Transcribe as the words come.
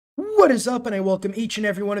What is up, and I welcome each and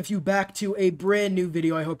every one of you back to a brand new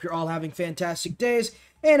video. I hope you're all having fantastic days,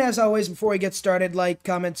 and as always, before we get started, like,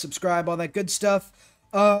 comment, subscribe, all that good stuff.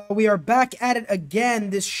 We are back at it again.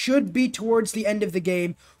 This should be towards the end of the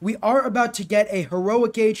game. We are about to get a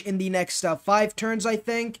heroic age in the next 5 turns, I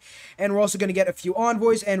think, and we're also going to get a few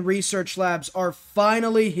envoys, and research labs are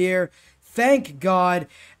finally here. Thank God.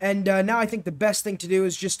 And now I think the best thing to do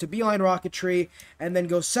is just to beeline rocketry, and then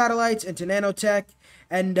go satellites into nanotech,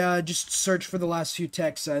 and just search for the last few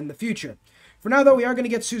techs in the future. For now, though, we are going to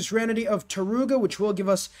get suzerainty of Taruga, which will give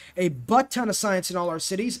us a butt-ton of science in all our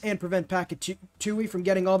cities, and prevent Pakatui from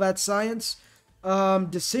getting all that science.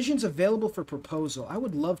 Decisions available for proposal. I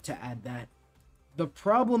would love to add that. The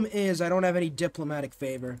problem is I don't have any diplomatic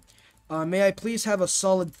favor. May I please have a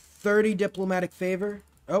solid 30 diplomatic favor?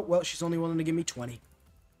 Oh, well, she's only willing to give me 20.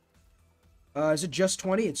 Is it just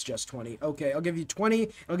 20? It's just 20. Okay, I'll give you 20.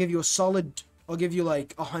 I'll give you a solid... I'll give you,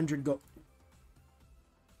 like, 100 go...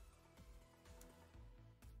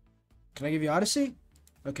 Can I give you Odyssey?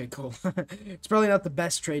 Okay, cool. It's probably not the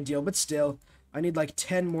best trade deal, but still. I need, like,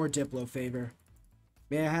 10 more Diplo favor.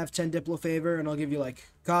 May I have 10 Diplo favor? And I'll give you, like,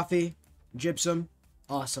 coffee, gypsum.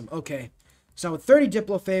 Awesome. Okay. So with 30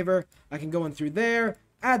 Diplo favor, I can go in through there,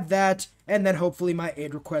 add that, and then hopefully my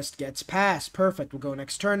aid request gets passed. Perfect. We'll go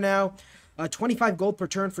next turn now. 25 gold per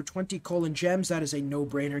turn for 20 coal and gems. That is a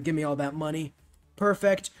no-brainer. Give me all that money.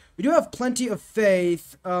 Perfect. We do have plenty of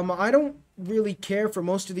faith. I don't really care for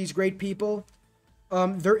most of these great people.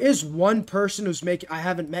 There is one person who's I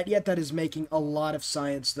haven't met yet that is making a lot of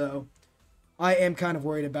science, though. I am kind of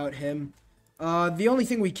worried about him. The only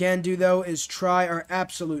thing we can do, though, is try our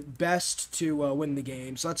absolute best to win the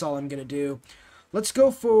game. So that's all I'm going to do. Let's go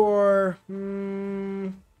for...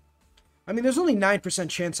 I mean, there's only 9%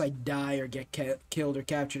 chance I die or get killed or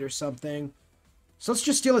captured or something. So let's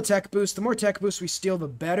just steal a tech boost. The more tech boosts we steal, the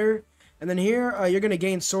better. And then here, you're going to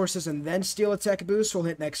gain sources and then steal a tech boost. We'll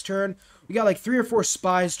hit next turn. We got like 3 or 4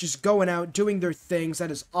 spies just going out, doing their things.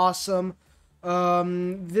 That is awesome.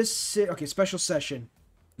 Okay, special session.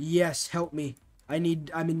 Yes, help me. I'm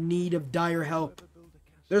in need of dire help.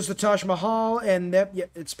 There's the Taj Mahal, and yeah,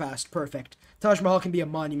 it's passed. Perfect. Taj Mahal can be a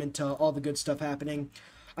monument to all the good stuff happening.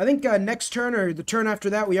 I think next turn, or the turn after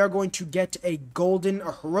that, we are going to get a golden,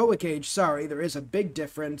 or heroic age. Sorry, there is a big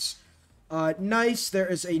difference. Nice. There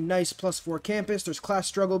is a nice +4 campus. There's class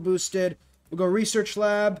struggle boosted. We'll go research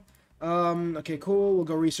lab. Okay, cool. We'll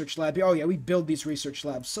go research lab. Oh, yeah, we build these research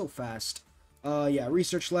labs so fast. Yeah,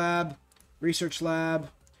 research lab. Research lab.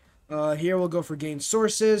 Here we'll go for gain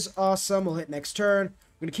sources. Awesome. We'll hit next turn.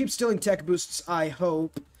 We're going to keep stealing tech boosts, I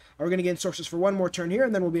hope. We're going to gain sources for one more turn here,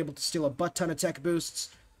 and then we'll be able to steal a butt-ton of tech boosts.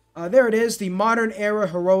 There it is, the modern era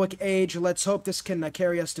heroic age. Let's hope this can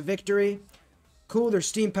carry us to victory. Cool, there's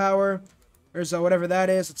steam power. There's whatever that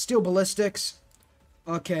is. Let's steal ballistics.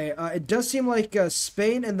 Okay, it does seem like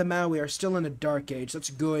Spain and the Maui are still in a dark age. That's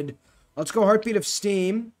good. Let's go heartbeat of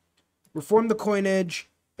steam. Reform the coinage.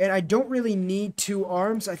 And I don't really need 2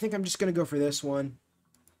 arms. I think I'm just going to go for this one.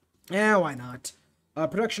 Yeah, why not?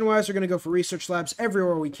 Production-wise, we're going to go for research labs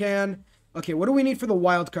everywhere we can. Okay, what do we need for the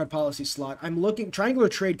wildcard policy slot? I'm looking... Triangular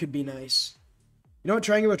trade could be nice. You know what?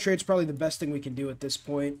 Triangular trade's probably the best thing we can do at this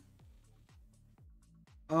point.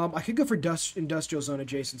 I could go for industrial zone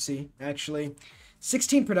adjacency, actually.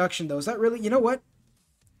 16 production, though. Is that really... You know what?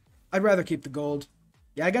 I'd rather keep the gold.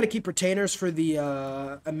 Yeah, I got to keep retainers for the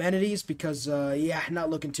amenities because, yeah, not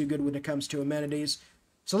looking too good when it comes to amenities.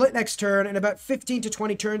 So let next turn. In about 15 to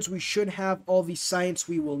 20 turns, we should have all the science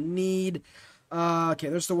we will need. Okay,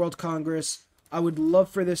 there's the World Congress. I would love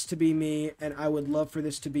for this to be me, and I would love for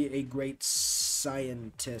this to be a great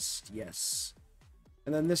scientist. Yes.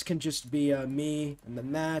 And then this can just be me, and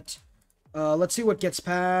then that. Let's see what gets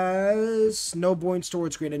past. No points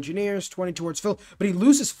towards great engineers, 20 towards Phil. But he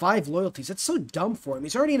loses 5 loyalties. That's so dumb for him.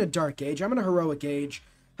 He's already in a dark age. I'm in a heroic age.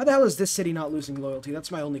 How the hell is this city not losing loyalty?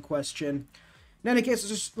 That's my only question. In any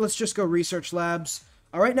case, let's just go research labs.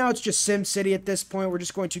 Right now, it's just Sim City at this point. We're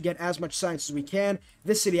just going to get as much science as we can.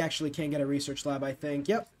 This city actually can get a research lab, I think.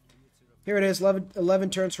 Yep. Here it is, 11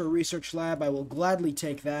 turns for a research lab. I will gladly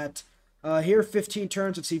take that. Here, 15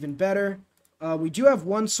 turns. It's even better. We do have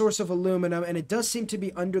one source of aluminum, and it does seem to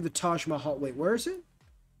be under the Taj Mahal. Wait, where is it?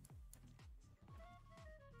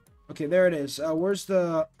 Okay, there it is. Where's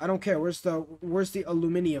the... I don't care. Where's the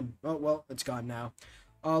aluminium? Oh, well, it's gone now.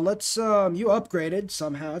 Let's... You upgraded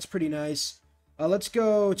somehow. That's pretty nice. Let's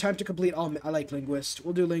go. Time to complete. I like linguist.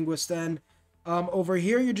 We'll do linguist then. Over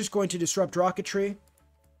here, you're just going to disrupt rocketry.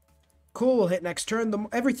 Cool. We'll hit next turn.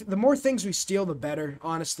 The more things we steal, the better.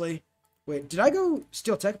 Honestly. Wait, did I go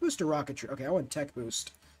steal tech boost or rocketry? Okay, I went tech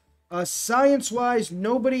boost. Science-wise,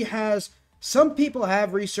 nobody has... Some people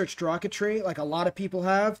have researched rocketry, like a lot of people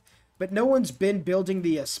have, but no one's been building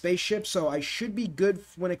the spaceship, so I should be good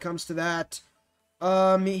when it comes to that.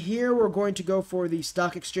 Here we're going to go for the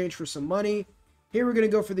stock exchange for some money. Here we're going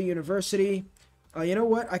to go for the university. You know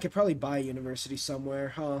what? I could probably buy a university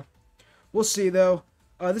somewhere, huh? We'll see, though.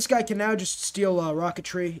 This guy can now just steal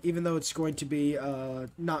rocketry, even though it's going to be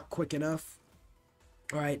not quick enough.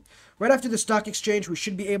 Alright, right after the stock exchange, we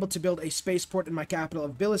should be able to build a spaceport in my capital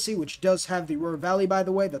of Tbilisi, which does have the Ruhr Valley, by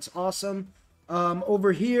the way. That's awesome.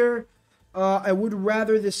 Over here, I would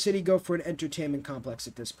rather this city go for an entertainment complex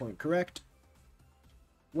at this point, correct?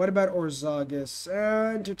 What about Orzagas?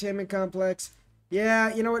 Entertainment complex.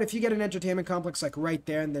 Yeah, you know what? If you get an entertainment complex, like, right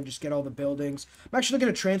there, and then just get all the buildings. I'm actually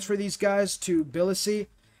going to transfer these guys to Tbilisi.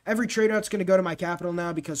 Every trade route's going to go to my capital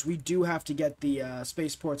now because we do have to get the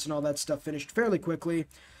spaceports and all that stuff finished fairly quickly.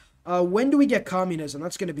 When do we get communism?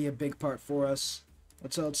 That's going to be a big part for us.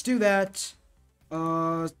 Let's do that.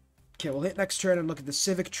 Okay, we'll hit next turn and look at the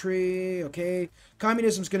civic tree. Okay,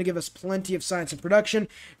 communism's going to give us plenty of science and production.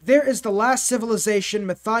 There is the last civilization,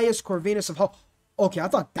 Matthias Corvinus of Hull. Okay, I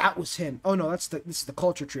thought that was him. Oh no, this is the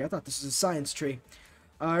culture tree. I thought this is a science tree.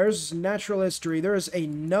 There's natural history. There's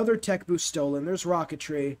another tech boost stolen. There's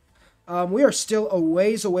rocketry. We are still a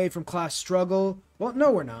ways away from class struggle. Well,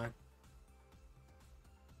 no, we're not.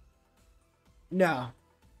 No.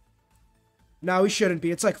 No, we shouldn't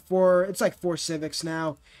be. It's like four civics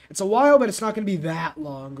now. It's a while, but it's not going to be that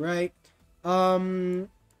long, right?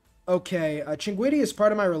 Okay. Chinguidi is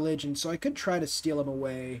part of my religion, so I could try to steal him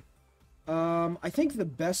away. I think the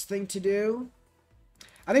best thing to do...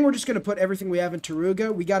 I think we're just going to put everything we have in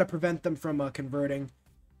Taruga. We got to prevent them from converting.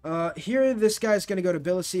 Here, this guy's going to go to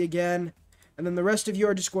Tbilisi again. And then the rest of you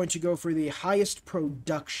are just going to go for the highest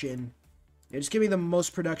production. Yeah, just give me the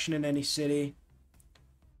most production in any city.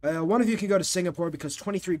 One of you can go to Singapore because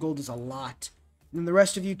 23 gold is a lot. And then the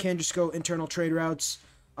rest of you can just go internal trade routes.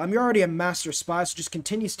 You're already a master spy, so just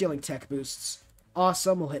continue stealing tech boosts.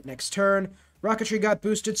 Awesome, we'll hit next turn. Rocketry got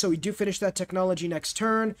boosted, so we do finish that technology next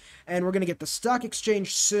turn, and we're going to get the stock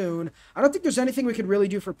exchange soon. I don't think there's anything we could really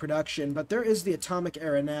do for production, but there is the atomic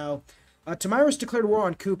era now. Tamar's declared war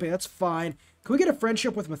on Coupe, that's fine. Can we get a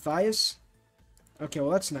friendship with Matthias? Okay,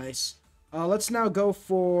 well, that's nice. Let's now go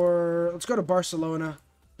for... Let's go to Barcelona.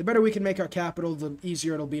 The better we can make our capital, the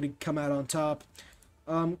easier it'll be to come out on top.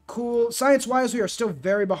 Cool. Science-wise, we are still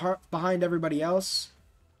very behind everybody else.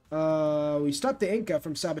 We stopped the Inca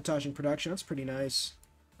from sabotaging production. That's pretty nice.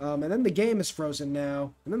 And then the game is frozen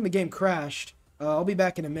now. And then the game crashed. I'll be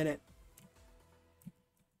back in a minute.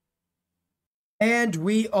 And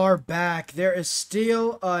we are back. There is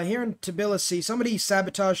still, here in Tbilisi, somebody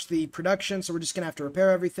sabotaged the production, so we're just going to have to repair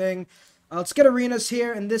everything. Let's get arenas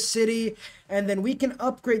here in this city, and then we can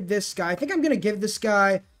upgrade this guy. I think I'm going to give this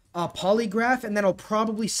guy a polygraph, and then I'll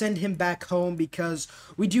probably send him back home because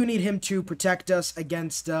we do need him to protect us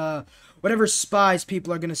against whatever spies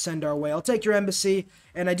people are going to send our way. I'll take your embassy,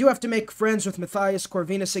 and I do have to make friends with Matthias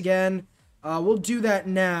Corvinus again. We'll do that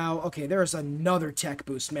now. Okay, there's another tech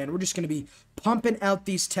boost, man. We're just going to be pumping out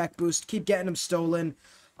these tech boosts, keep getting them stolen.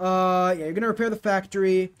 Yeah, you're going to repair the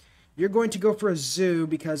factory. You're going to go for a zoo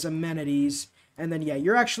because amenities. And then, yeah,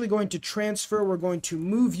 you're actually going to transfer. We're going to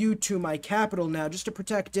move you to my capital now just to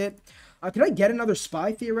protect it. Can I get another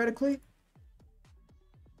spy, theoretically?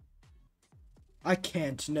 I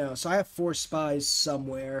can't, no. So I have 4 spies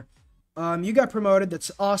somewhere. You got promoted. That's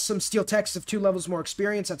awesome. Steal techs of 2 levels more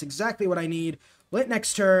experience. That's exactly what I need. Lit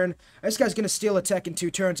next turn. This guy's going to steal a tech in 2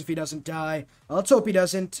 turns if he doesn't die. Let's hope he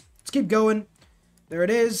doesn't. Let's keep going. There it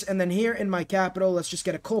is. And then here in my capital, let's just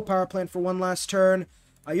get a coal power plant for one last turn.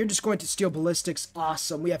 You're just going to steal ballistics.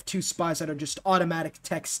 Awesome. We have 2 spies that are just automatic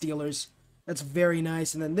tech stealers. That's very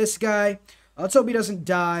nice. And then this guy, let's hope he doesn't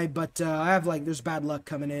die, but I have, like, there's bad luck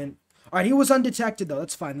coming in. Alright, he was undetected, though.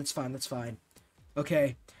 That's fine, that's fine, that's fine.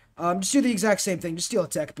 Okay. Just do the exact same thing. Just steal a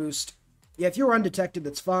tech boost. Yeah, if you were undetected,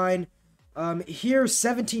 that's fine. Here,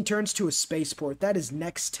 17 turns to a spaceport. That is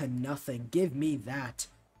next to nothing. Give me that.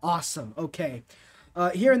 Awesome. Okay.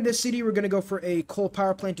 Here in this city, we're going to go for a coal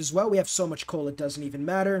power plant as well. We have so much coal, it doesn't even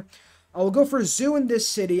matter. We'll go for a zoo in this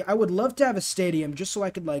city. I would love to have a stadium just so I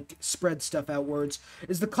could, like, spread stuff outwards.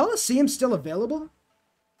 Is the Colosseum still available?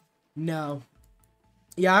 No.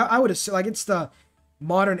 Yeah, I would assume, like, it's the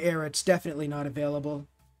modern era. It's definitely not available.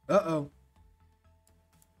 Uh-oh.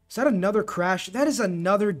 Is that another crash? That is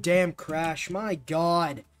another damn crash. My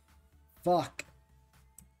God. Fuck.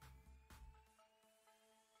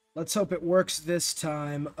 Let's hope it works this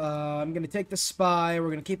time. I'm going to take the spy. We're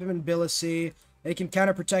going to keep him in Tbilisi. They can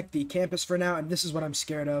counter-protect the campus for now, and this is what I'm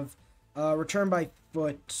scared of. Return by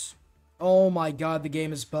foot. Oh my god, the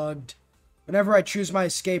game is bugged. Whenever I choose my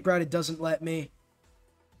escape route, it doesn't let me.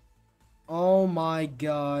 Oh my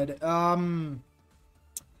god. I'm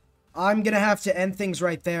gonna have to end things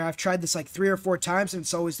right there. I've tried this like 3 or 4 times, and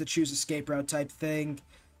it's always the choose escape route type thing.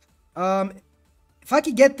 If I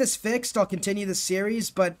could get this fixed, I'll continue the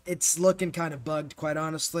series, but it's looking kind of bugged, quite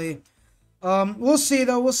honestly. We'll see,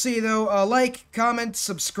 though. Like, comment,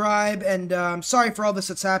 subscribe, and I'm sorry for all this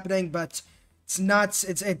that's happening, but it's not,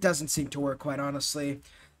 it doesn't seem to work, quite honestly.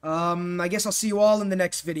 I guess I'll see you all in the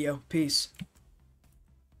next video. Peace.